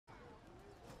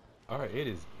Alright, it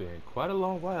has been quite a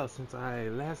long while since I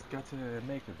last got to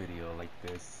make a video like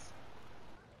this.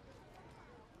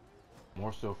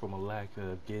 More so from a lack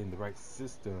of getting the right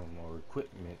system or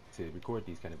equipment to record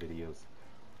these kind of videos,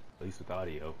 at least with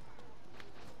audio.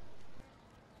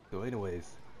 So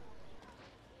anyways,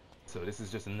 this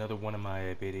is just another one of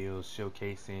my videos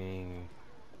showcasing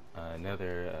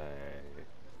another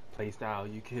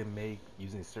playstyle you can make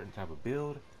using a certain type of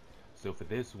build. So for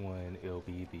this one, it'll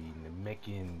be the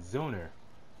Namekian Zoner.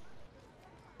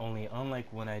 Only unlike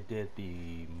when I did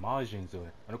the Majin Zoner,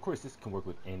 and of course this can work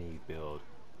with any build,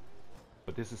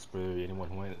 but this is for anyone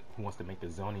who wants to make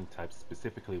the zoning type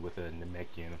specifically with a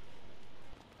Namekian.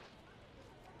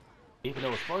 Even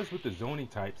though as far as with the zoning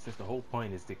type, since the whole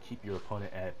point is to keep your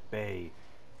opponent at bay,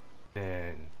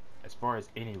 then as far as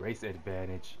any race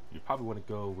advantage, you probably want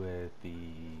to go with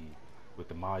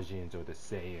the Majins or the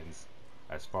Saiyans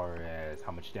as far as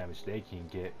how much damage they can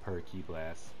get per key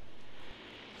blast.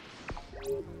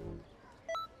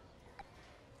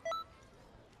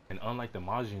 And unlike the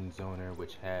Majin Zoner,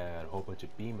 which had a whole bunch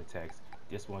of beam attacks,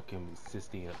 this one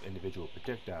consisting of individual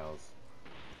projectiles.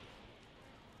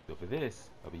 So for this,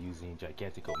 I'll be using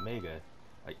Gigantic Omega.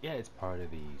 Yeah, it's part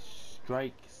of the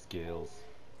strike skills,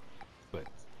 but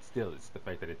still it's the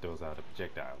fact that it throws out a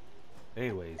projectile.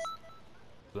 Anyways,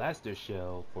 Blaster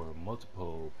Shell for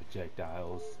multiple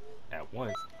projectiles at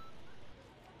once,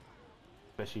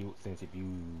 especially since if you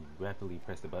rapidly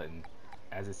press the button,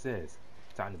 as it says,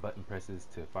 time the button presses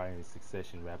to fire in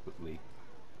succession rapidly.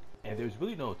 And there's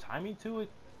really no timing to it,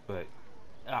 but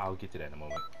I'll get to that in a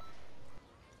moment.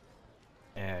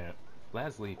 And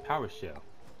lastly, Power Shell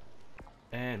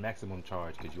and Maximum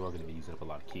Charge, because you are going to be using up a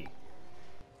lot of ki.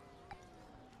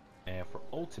 And for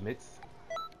ultimates,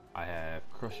 I have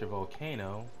Crusher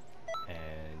Volcano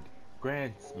and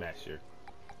Grand Smasher.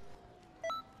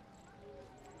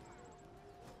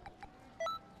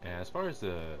 And as far as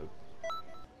the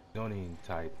zoning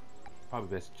type,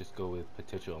 probably best just go with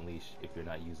Potential Unleash if you're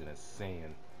not using a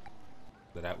Saiyan.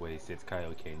 So that way, since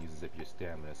Kaioken uses up your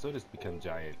stamina, so does Become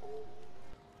Giant.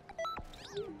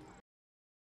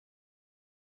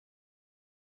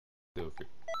 So for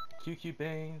QQ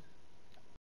Bane,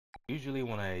 usually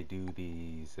when I do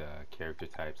these character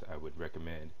types, I would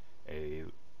recommend a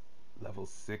level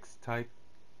 6 type.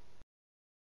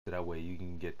 So that way you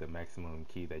can get the maximum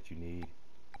ki that you need.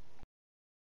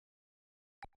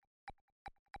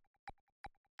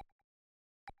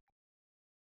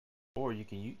 Or you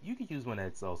can use one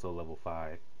that's also level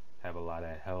 5, have a lot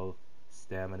of health,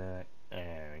 stamina,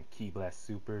 and ki blast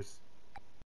supers.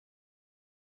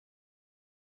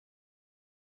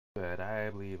 But I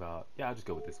believe I'll just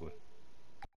go with this one.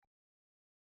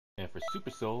 And for Super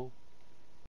Soul,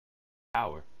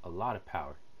 power, a lot of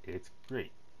power. It's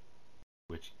great,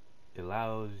 which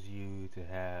allows you to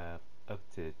have up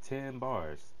to 10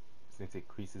 bars since it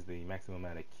increases the maximum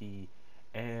amount of ki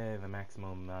and the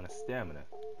maximum amount of stamina.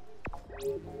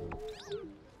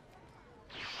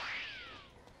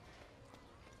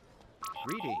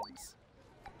 Greetings.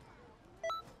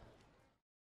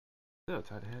 So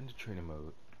time to head into training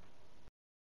mode.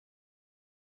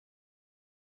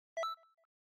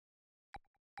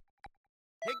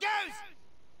 Here goes!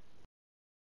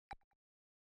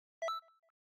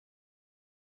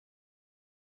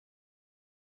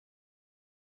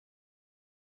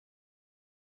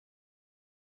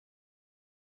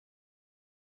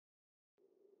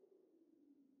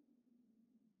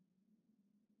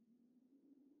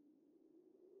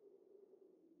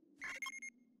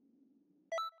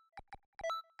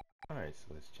 Alright,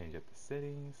 so let's change up the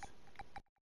settings.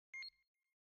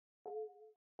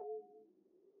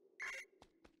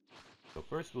 So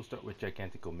first we'll start with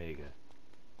Gigantic Omega.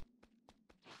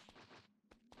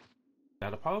 Now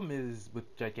the problem is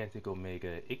with Gigantic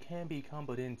Omega, it can be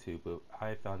comboed into, but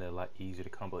I found it a lot easier to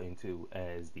combo into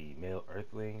as the male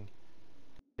Earthling.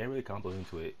 Can't really combo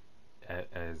into it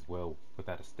as well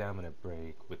without a stamina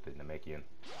break with the Namekian.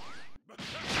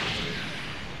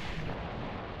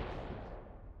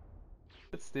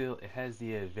 But still, it has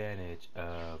the advantage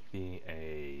of being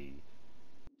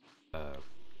oh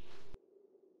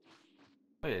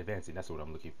yeah, advancing, that's what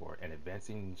I'm looking for. An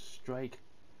advancing strike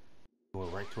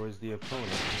going right towards the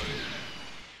opponent.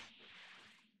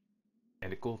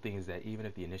 And the cool thing is that even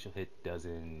if the initial hit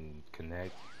doesn't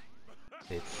connect,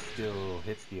 it still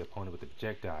hits the opponent with the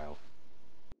projectile.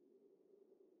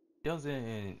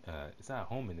 It's not a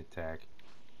homing attack,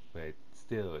 but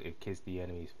still, in case the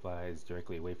enemy flies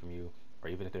directly away from you, or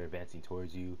even if they're advancing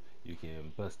towards you, you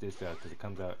can bust this out because it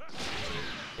comes out.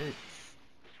 It's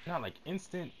not like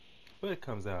instant, but it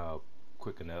comes out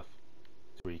quick enough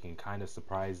to where you can kind of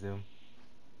surprise them.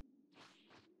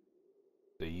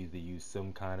 So you either use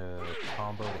some kind of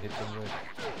combo to hit them with.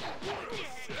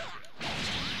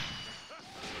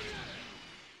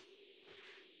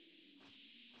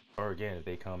 Or again, if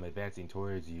they come advancing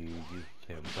towards you, you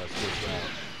can press this route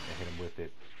and hit them with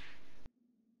it.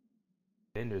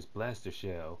 Then there's Blaster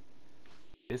Shell.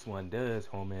 This one does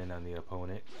home in on the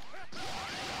opponent.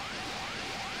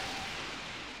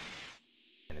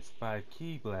 And it's 5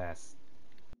 Ki Blasts.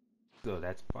 So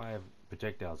that's 5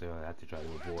 projectiles they'll have to try to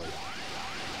avoid.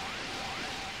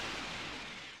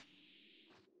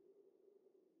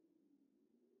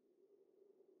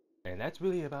 And that's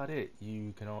really about it.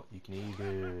 You can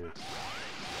either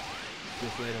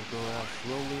just let them go out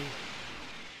slowly,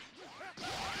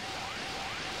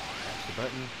 mash the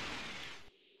button,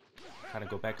 kind of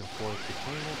go back and forth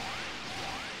between them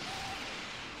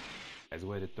as a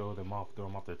way to throw them off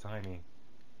their timing.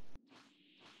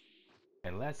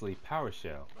 And lastly, Power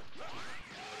Shell.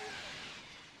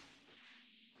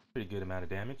 Pretty good amount of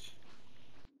damage.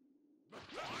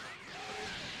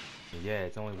 And yeah,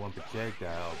 it's only 1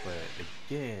 projectile, but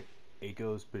again, it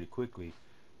goes pretty quickly.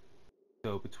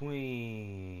 So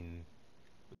between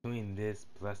this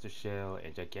Blaster Shell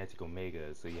and Gigantic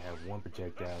Omega, so you have 1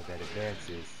 projectile that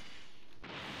advances,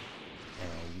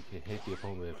 and you can hit the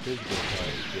opponent with a physical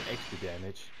attack to get extra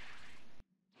damage.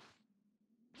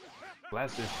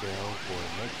 Blaster Shell for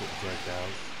multiple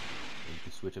projectiles, and you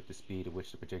can switch up the speed at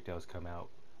which the projectiles come out,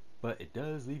 but it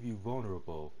does leave you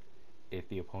vulnerable if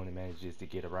the opponent manages to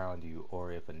get around you,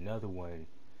 or if another one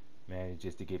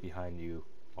manages to get behind you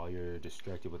while you're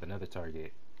distracted with another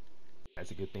target. That's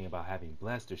a good thing about having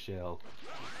Blaster Shell.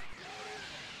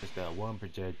 Just that 1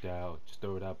 projectile, just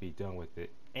throw it out, be done with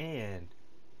it. And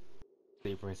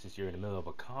say for instance you're in the middle of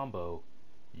a combo,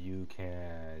 you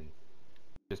can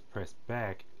just press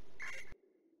back,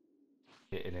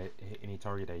 hit any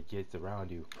target that gets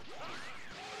around you.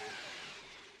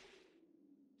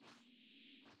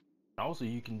 Also,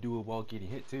 you can do it while getting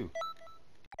hit too.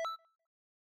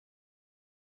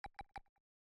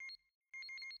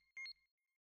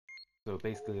 So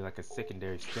basically like a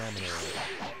secondary stamina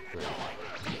break. Of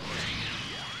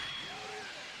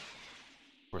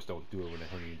course, don't do it when they're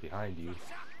hanging behind you.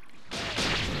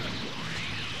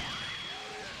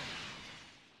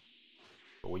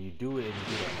 But when you do it and you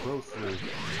do it closely,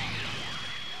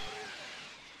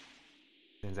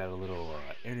 sends out a little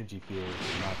energy field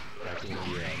to knock back into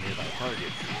nearby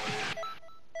targets.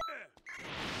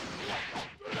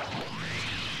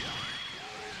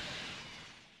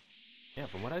 Yeah,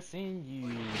 from what I've seen, you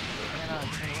cannot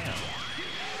turn around.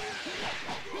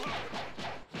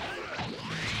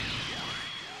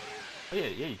 Oh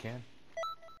yeah, you can.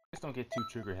 Just don't get too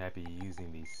trigger happy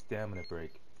using the stamina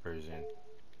break version,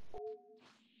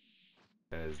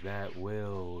 because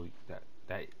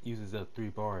that uses up 3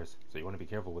 bars, so you want to be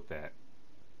careful with that.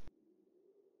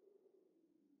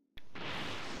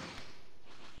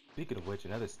 Speaking of which,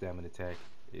 another stamina attack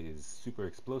is Super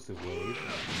Explosive Wave.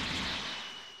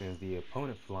 Sends the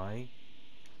opponent flying,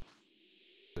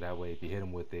 so that way if you hit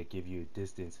them with it, give you a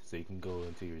distance so you can go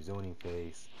into your zoning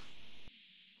phase.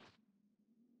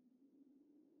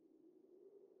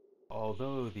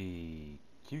 Although the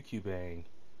QQ Bang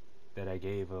that I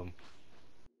gave him,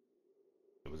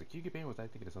 it was a QQ Bang, or was I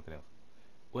thinking of something else?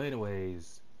 Well,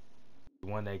 anyways, the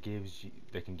one that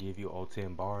can give you all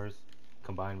 10 bars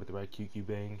combined with the right QQ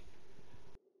Bang,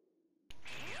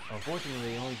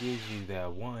 unfortunately it only gives you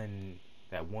that one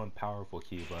powerful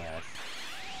Ki Blast.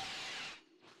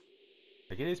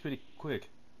 Like, it is pretty quick,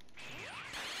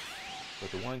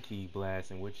 but the 1 Ki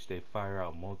Blast in which they fire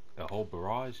out a whole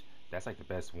barrage, that's like the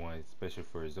best one, especially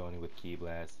for zoning with Ki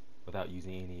Blast without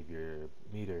using any of your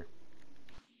meter.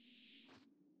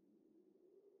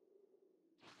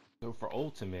 So for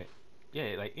ultimate,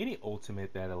 yeah, like any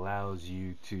ultimate that allows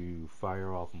you to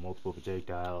fire off multiple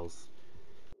projectiles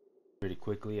pretty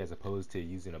quickly as opposed to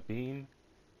using a beam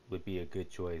would be a good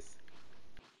choice.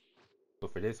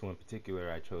 But for this one in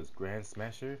particular, I chose Grand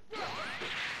Smasher.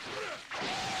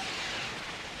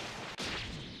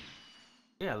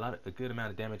 Yeah, a good amount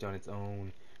of damage on its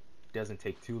own. Doesn't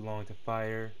take too long to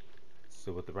fire.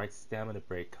 So with the right stamina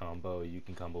break combo, you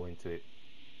can combo into it.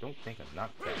 Don't think I'm not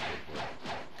that good for it.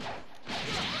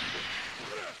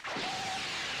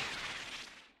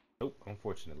 Nope,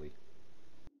 unfortunately.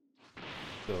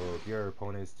 So if your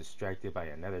opponent is distracted by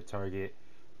another target,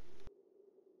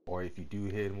 or if you do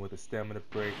hit him with a stamina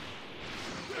break,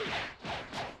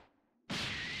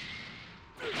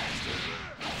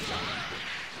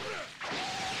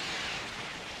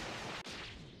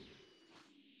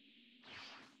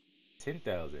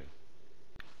 $10,000.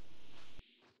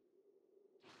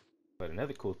 But But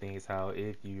another cool thing is how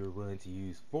if you're willing to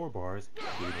use 4 bars, you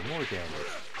do even more damage.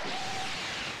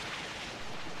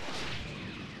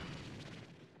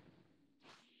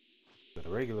 So the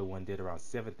regular one did around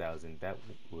 7,000. That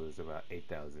was about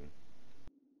 8,000.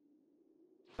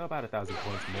 So about 1,000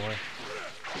 points more.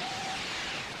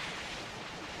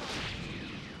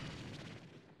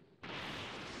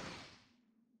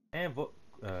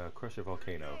 And Crusher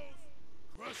Volcano.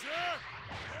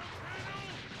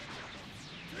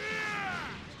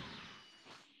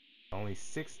 Only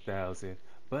 6,000,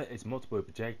 but it's multiple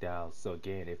projectiles. So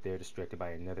again, if they're distracted by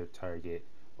another target,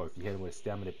 or if you hit them with a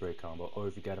stamina break combo, or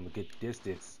if you got them a good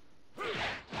distance,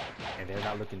 and they're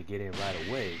not looking to get in right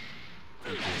away,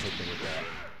 you can hit them with that.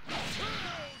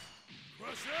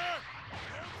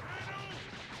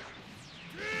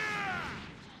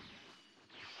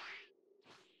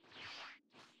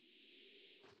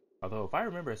 Although, if I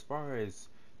remember, as far as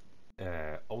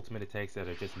ultimate attacks that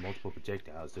are just multiple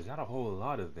projectiles, there's not a whole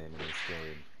lot of them in this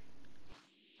game.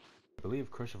 I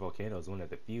believe Crusher Volcano is one of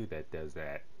the few that does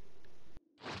that.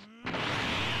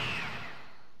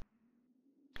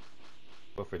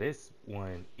 But for this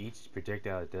one, each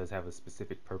projectile does have a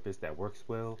specific purpose that works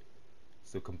well.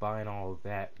 So combine all of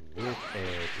that with a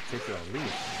potential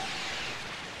unleash,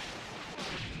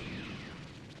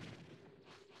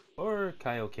 or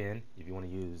Kaioken if you want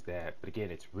to use that. But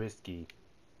again, it's risky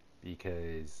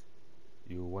because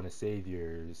you want to save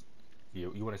your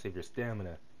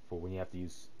stamina for when you have to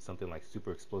use something like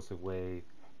Super Explosive Wave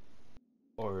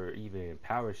or even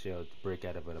Power Shell to break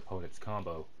out of an opponent's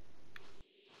combo.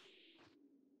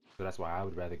 So that's why I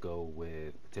would rather go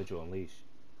with Potential Unleash.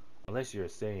 Unless you're a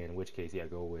Saiyan, in which case, yeah,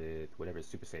 go with whatever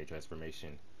Super Saiyan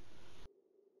transformation.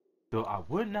 Though I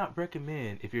would not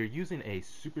recommend, if you're using a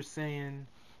Super Saiyan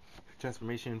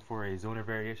transformation for a Zoner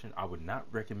variation, I would not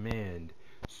recommend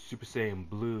Super Saiyan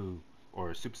Blue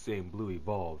or Super Saiyan Blue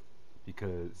Evolve,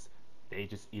 because they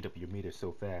just eat up your meter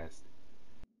so fast.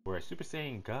 Whereas Super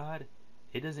Saiyan God,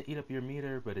 it doesn't eat up your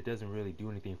meter, but it doesn't really do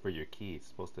anything for your ki. It's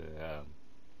supposed to,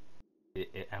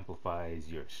 it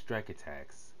amplifies your strike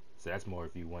attacks. So that's more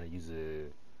if you want to use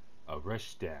a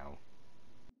rush down.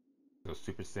 So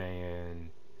Super Saiyan,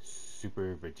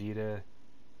 Super Vegeta,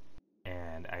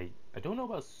 and I don't know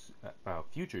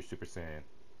about future Super Saiyan,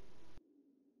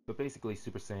 but basically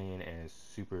Super Saiyan and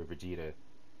Super Vegeta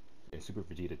and Super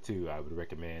Vegeta 2 I would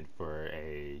recommend for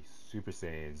a Super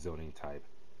Saiyan zoning type.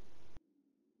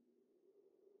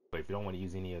 But if you don't want to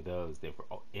use any of those, then for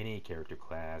any character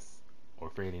class or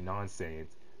for any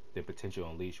non-Saiyans, then Potential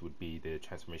Unleash would be the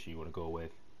transformation you want to go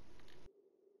with.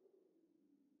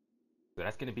 So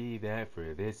that's going to be that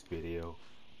for this video.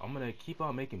 I'm going to keep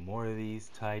on making more of these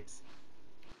types,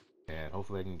 and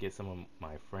hopefully I can get some of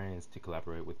my friends to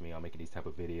collaborate with me on making these type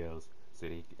of videos so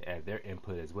they can add their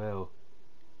input as well,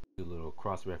 do a little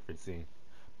cross-referencing.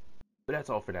 But that's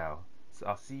all for now. So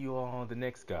I'll see you all on the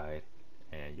next guide,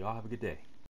 and y'all have a good day.